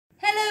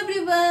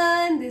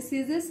everyone, this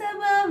is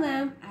Isabel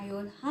ma'am. I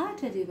all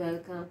heartily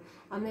welcome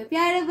all my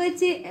pyare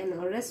bache and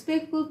all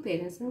respectful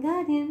parents and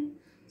guardians.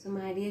 So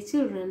my dear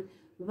children,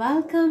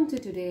 welcome to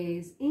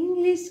today's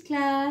English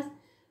class.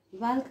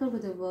 Welcome to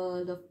the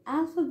world of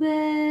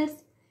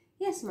alphabets.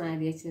 Yes, my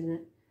dear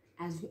children,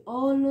 as we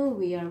all know,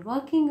 we are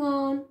working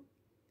on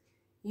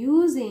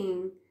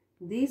using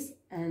this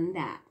and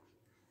that.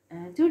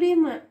 And today,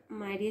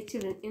 my dear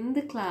children, in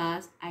the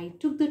class, I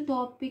took the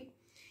topic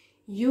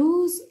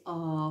use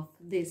of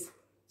this.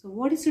 So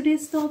what is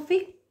today's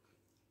topic?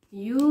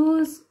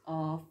 Use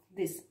of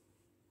this.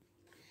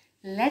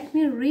 Let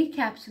me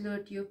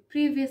recapitulate your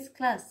previous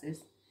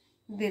classes.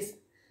 This,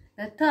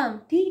 the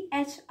term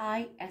THIS,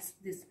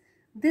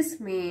 this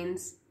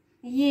means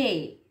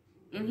yay.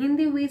 In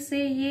Hindi we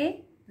say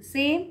yay, the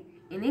same.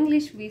 In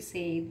English we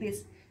say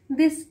this,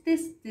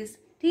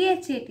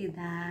 THAT,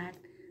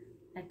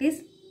 that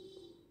is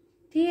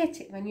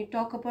TH. When you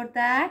talk about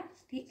that,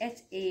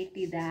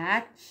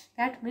 THAT,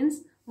 that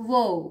means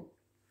wow,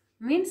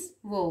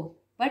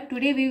 But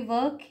today we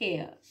work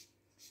here.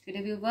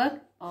 Today we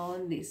work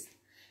on this.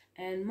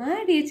 And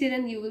my dear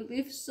children, you will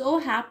be so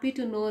happy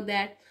to know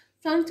that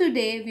from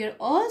today you are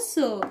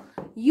also,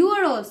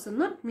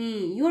 not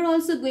me, you are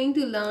also going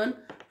to learn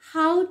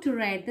how to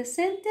write the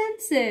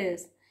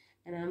sentences.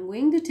 And I'm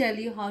going to tell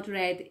you how to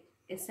write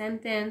a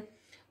sentence.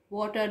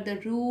 What are the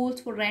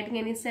rules for writing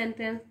any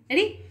sentence?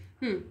 Ready?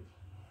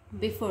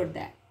 Before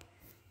that.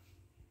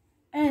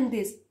 And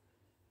this.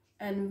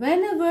 And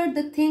whenever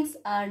the things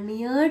are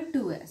near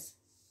to us,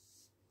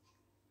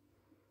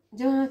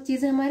 जब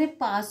चीजें हमारे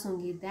पास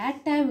होंगी,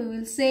 that time we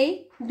will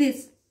say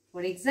this.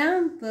 For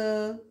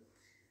example,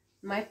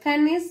 my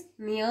pen is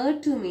near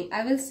to me.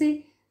 I will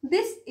say,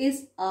 this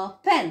is a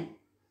pen.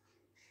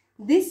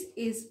 This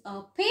is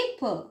a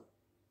paper.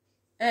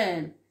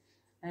 And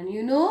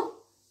you know,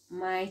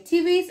 my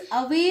TV is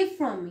away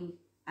from me.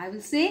 I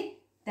will say,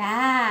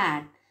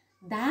 that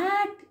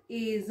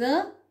is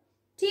a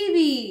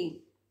TV.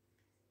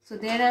 So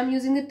there I am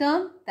using the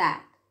term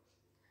that.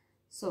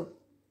 So,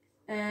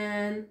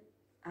 and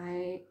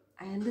I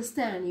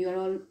understand you are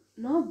all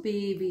not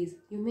babies.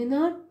 You may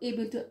not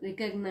able to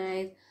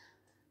recognize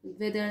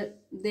whether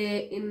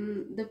they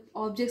in the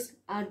objects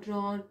are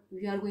drawn.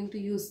 We are going to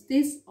use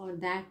this or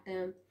that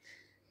term.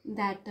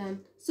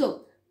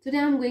 So today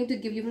I am going to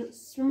give you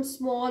some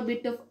small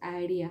bit of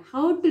idea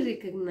how to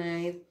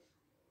recognize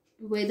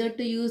whether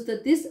to use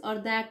the this or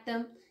that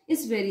term.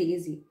 Is very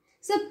easy.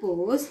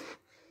 Suppose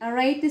I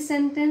write a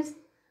sentence.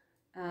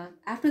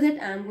 After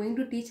that, I am going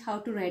to teach how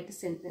to write a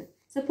sentence.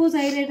 Suppose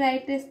I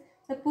write this.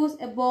 Suppose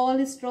a ball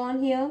is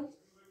drawn here.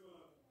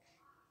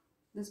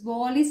 This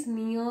ball is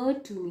near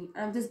to me.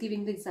 I am just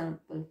giving the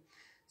example.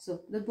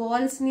 So the ball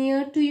is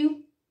near to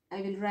you.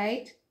 I will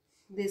write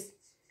this.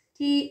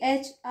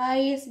 THIS,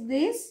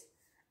 this.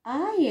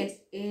 IS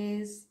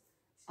is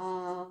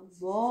a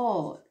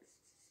ball.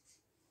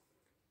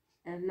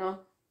 And now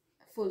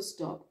full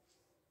stop.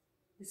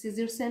 This is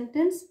your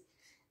sentence.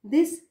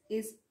 This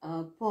is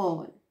a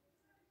ball.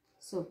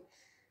 So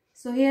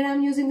here I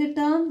am using the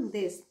term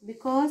this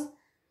because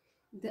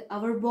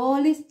our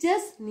ball is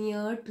just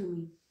near to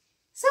me.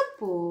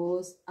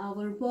 Suppose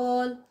our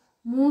ball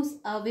moves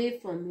away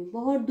from me.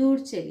 बहुत दूर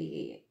चली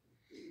गई है.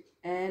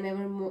 And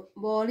our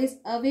ball is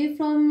away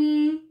from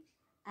me.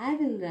 I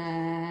will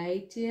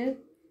write here.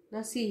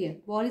 Now see here.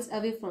 Ball is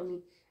away from me.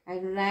 I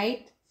will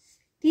write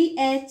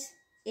THAT,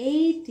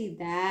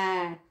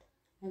 that.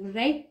 I will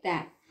write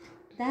that.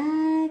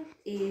 That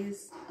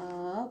is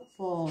a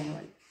ball.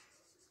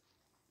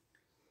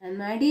 And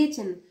my dear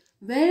children,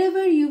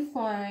 wherever you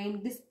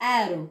find this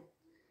arrow,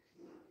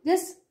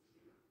 just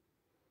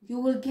you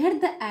will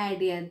get the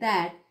idea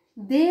that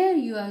there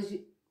you are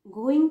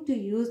going to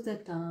use the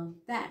term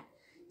that.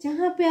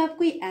 जहाँ पे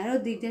आपको ये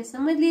arrow दिख जाए,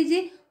 समझ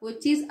लीजिए वो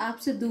चीज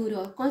आपसे दूर है.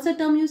 और कौन सा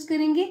term use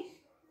करेंगे?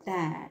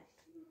 That.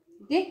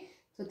 Okay.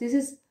 So this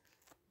is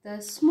the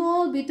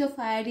small bit of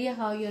idea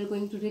how you are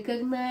going to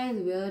recognize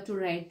where to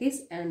write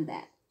this and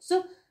that.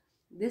 So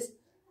this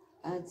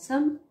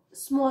some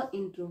small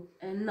intro.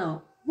 And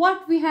now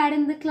what we had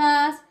in the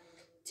class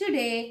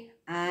today,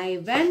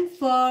 I went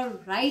for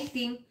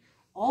writing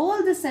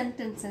all the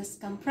sentences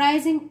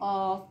comprising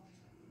of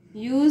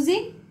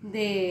using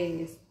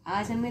this.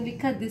 आज हमने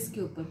लिखा this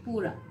के ऊपर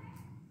पूरा.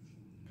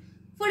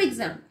 For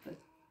example,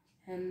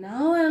 and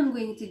now I am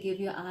going to give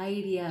you an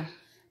idea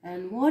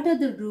and what are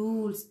the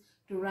rules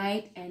to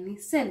write any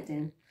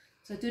sentence.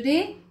 So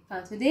today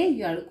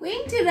you are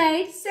going to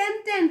write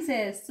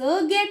sentences.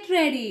 So get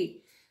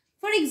ready.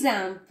 For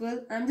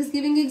example, I'm just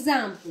giving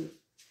example.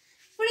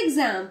 For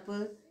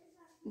example,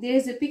 there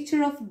is a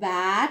picture of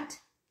bat.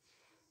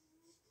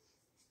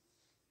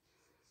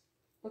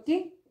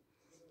 Okay.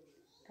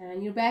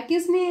 And your back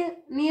is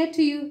near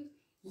to you.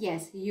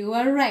 Yes, you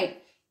are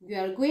right. You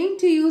are going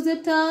to use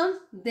the term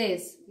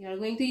this. You are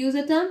going to use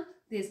the term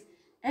this.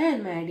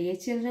 And my dear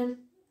children,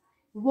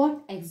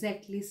 what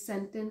exactly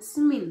sentence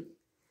mean?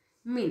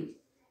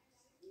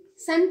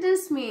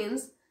 Sentence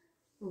means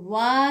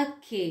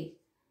वाक्य.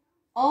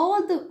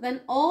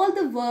 When all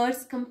the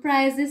words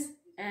comprises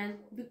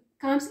and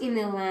comes in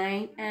a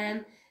line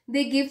and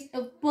they gives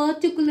a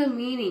particular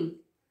meaning,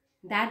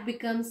 that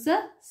becomes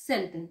a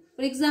sentence.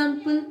 For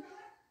example,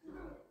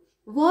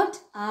 what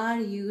are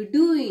you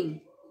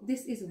doing?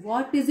 This is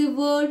what is a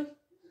word,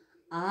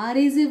 are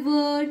is a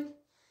word,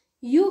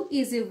 you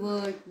is a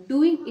word,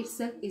 doing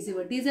itself is a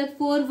word. These are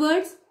 4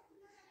 words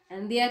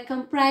and they are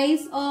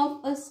comprised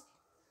of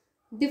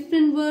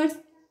different words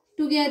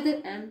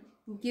together and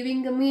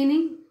giving a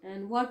meaning.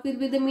 And what will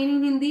be the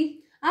meaning in Hindi?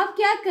 आप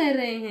क्या कर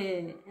रहे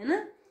हैं, है ना?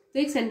 तो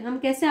एक sentence हम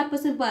कैसे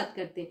आपस में बात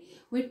करते हैं?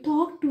 We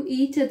talk to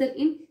each other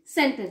in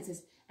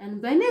sentences,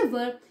 and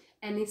whenever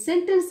any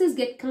sentences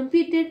get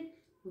completed,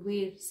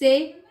 we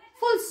say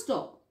full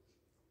stop.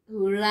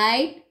 We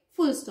write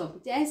full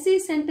stop. जैसे ही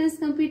सेंटेंस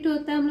कंप्लीट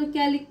होता है हम लोग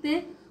क्या लिखते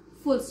हैं?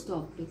 फुल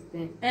स्टॉप लिखते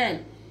हैं. And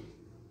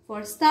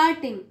for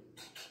starting,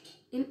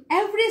 in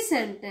every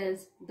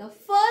sentence, the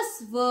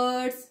first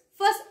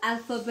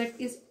alphabet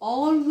is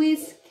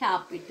always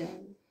capital.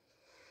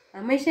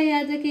 हमेशा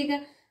याद रखिएगा,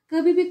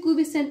 कभी भी कोई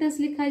भी सेंटेंस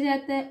लिखा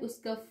जाता है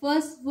उसका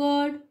फर्स्ट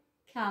वर्ड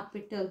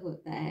कैपिटल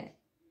होता है.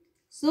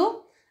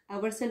 So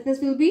our sentence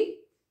will be,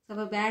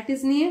 our bat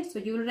is near, so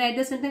you will write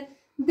the sentence,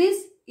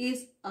 this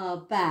is a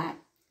bat.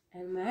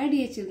 And my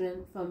dear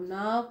children, from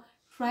now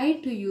try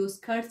to use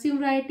cursive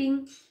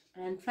writing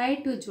and try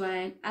to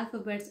join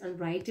alphabets and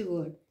write a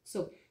word.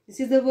 So this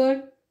is the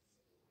word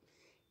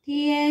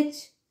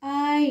THIS,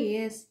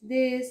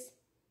 this.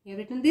 You have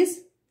written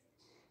this.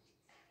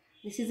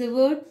 This is a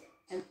word,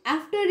 and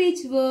after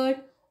each word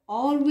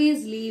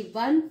always leave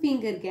 1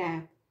 finger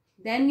gap.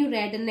 Then you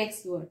write the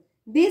next word.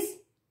 This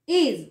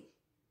is.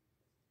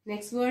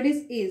 Next word is.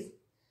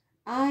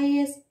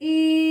 IS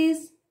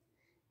is.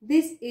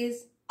 This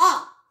is a.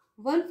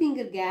 1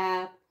 finger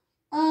gap.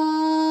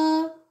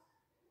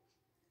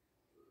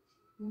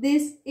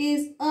 This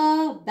is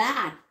a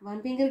bat.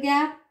 1 finger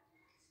gap.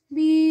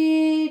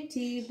 BAT,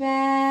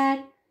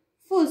 bat.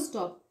 Full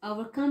stop.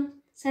 Our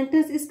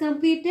sentence is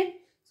completed.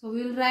 So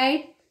we will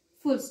write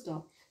full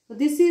stop. So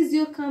this is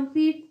your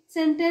complete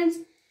sentence,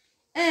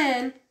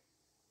 and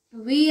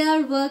we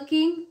are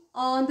working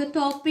on the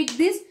topic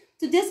this.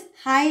 So just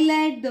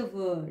highlight the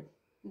word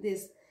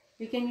this.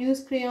 You can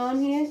use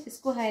crayon here.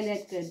 इसको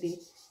highlight कर दी.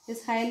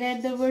 Just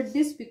highlight the word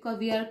this because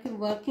we are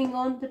working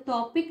on the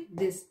topic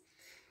this.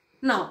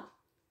 Now,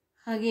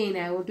 again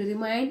I want to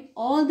remind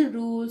all the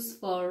rules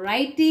for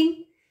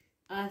writing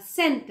a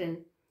sentence.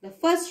 The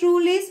first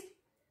rule is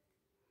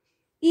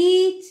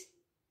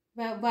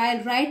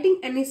while writing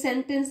any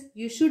sentence,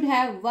 you should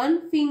have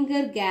 1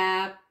 finger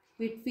gap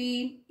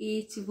between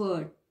each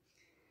word.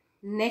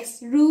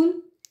 Next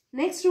rule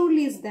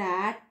is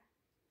that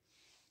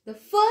the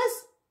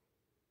first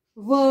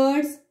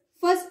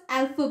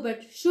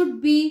alphabet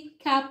should be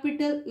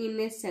capital in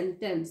a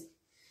sentence.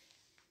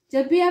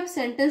 जब भी आप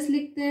sentence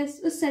लिखते हैं,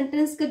 उस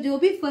sentence का जो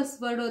भी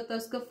first word होता है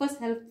उसका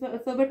फर्स्ट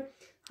अल्फाबेट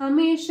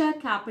हमेशा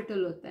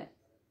कैपिटल होता है.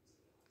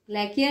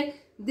 Like here,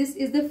 this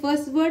is the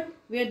first word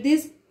where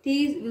this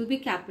T will be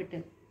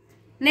capital.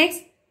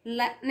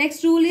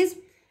 Next rule is,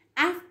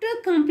 after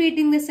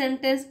completing the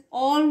sentence,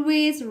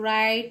 always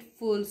write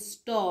full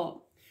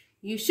stop.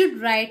 You should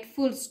write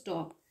full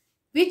stop,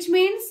 which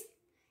means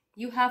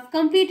you have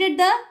completed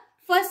the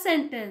first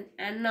sentence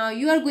and now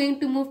you are going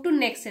to move to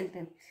next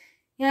sentence.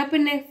 यहाँ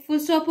पे full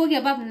stop हो गया,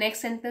 अब आप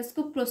next sentence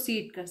को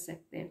proceed कर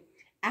सकते हैं.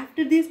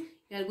 After this,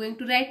 you are going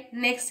to write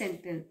next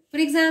sentence. For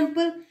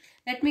example,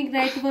 let me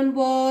write one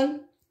ball,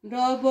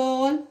 draw a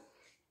ball,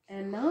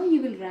 and now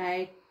you will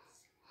write,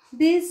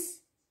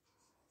 this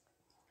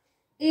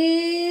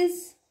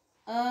is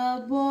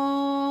a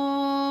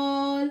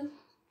ball.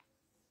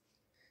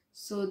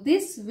 So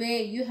this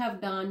way you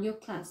have done your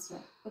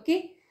classwork.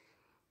 Okay,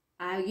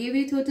 I gave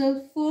you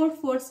total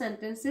 4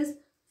 sentences,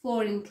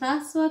 4 in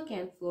classwork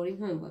and 4 in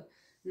homework.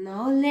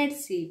 Now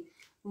let's see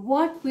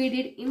what we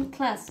did in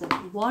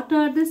classwork. What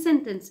are the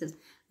sentences?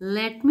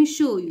 Let me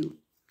show you.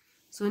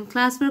 So in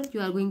classwork, you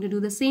are going to do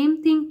the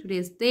same thing.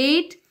 Today's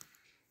date.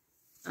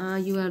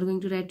 You are going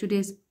to write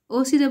today's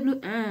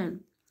OCW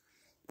and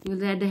you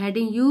will write the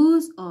heading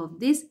use of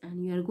this,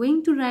 and you are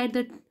going to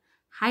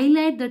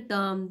highlight the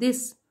term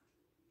this.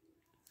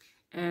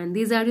 And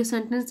these are your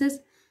sentences.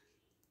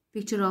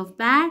 Picture of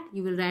bat,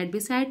 you will write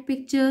beside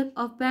picture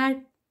of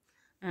bat.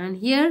 And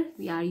here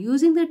we are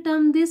using the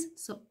term this.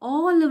 So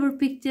all our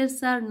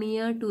pictures are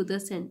near to the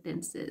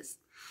sentences.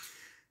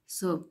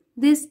 So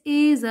this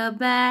is a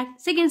bat.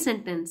 Second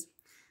sentence.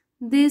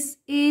 This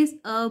is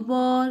a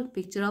ball.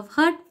 Picture of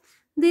hut.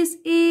 This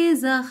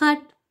is a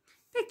hut.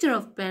 Picture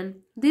of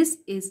pen. This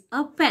is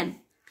a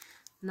pen.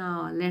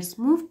 Now let's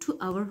move to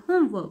our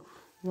homework.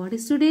 What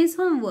is today's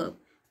homework?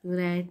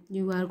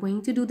 You are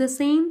going to do the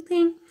same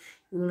thing.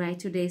 You will write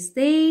today's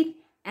date,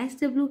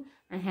 SW,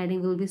 and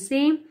heading will be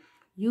same.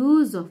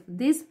 Use of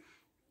this,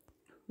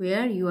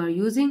 where you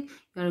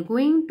are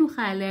going to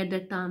highlight the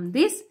term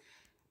this,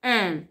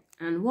 and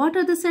what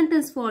are the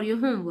sentences for your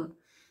homework?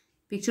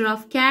 Picture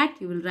of cat,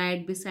 you will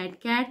write beside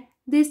cat,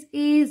 this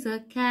is a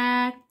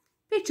cat.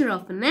 Picture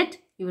of a net,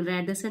 you will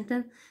write the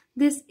sentence,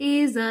 this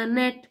is a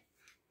net.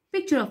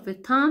 Picture of a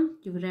thumb.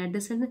 You will write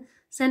the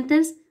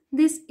sentence.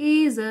 This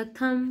is a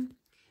thumb.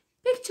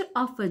 Picture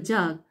of a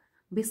jug.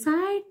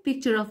 Beside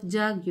picture of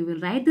jug, you will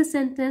write the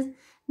sentence.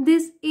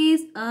 This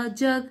is a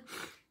jug.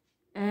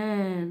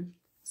 And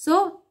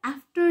so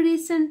after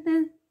this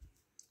sentence,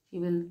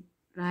 you will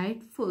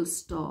write full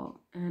stop.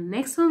 And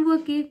next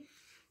homework is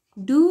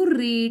do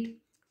read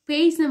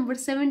page number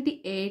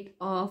 78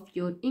 of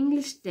your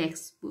English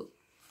textbook.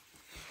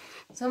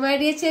 So my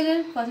dear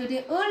children, for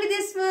today only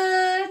this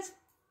much.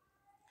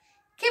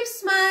 Keep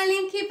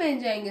smiling, keep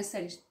enjoying your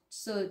studies.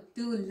 So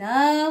do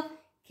love,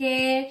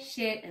 care,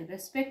 share and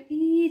respect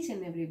each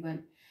and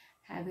everyone.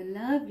 Have a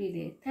lovely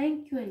day.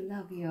 Thank you and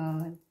love you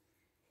all.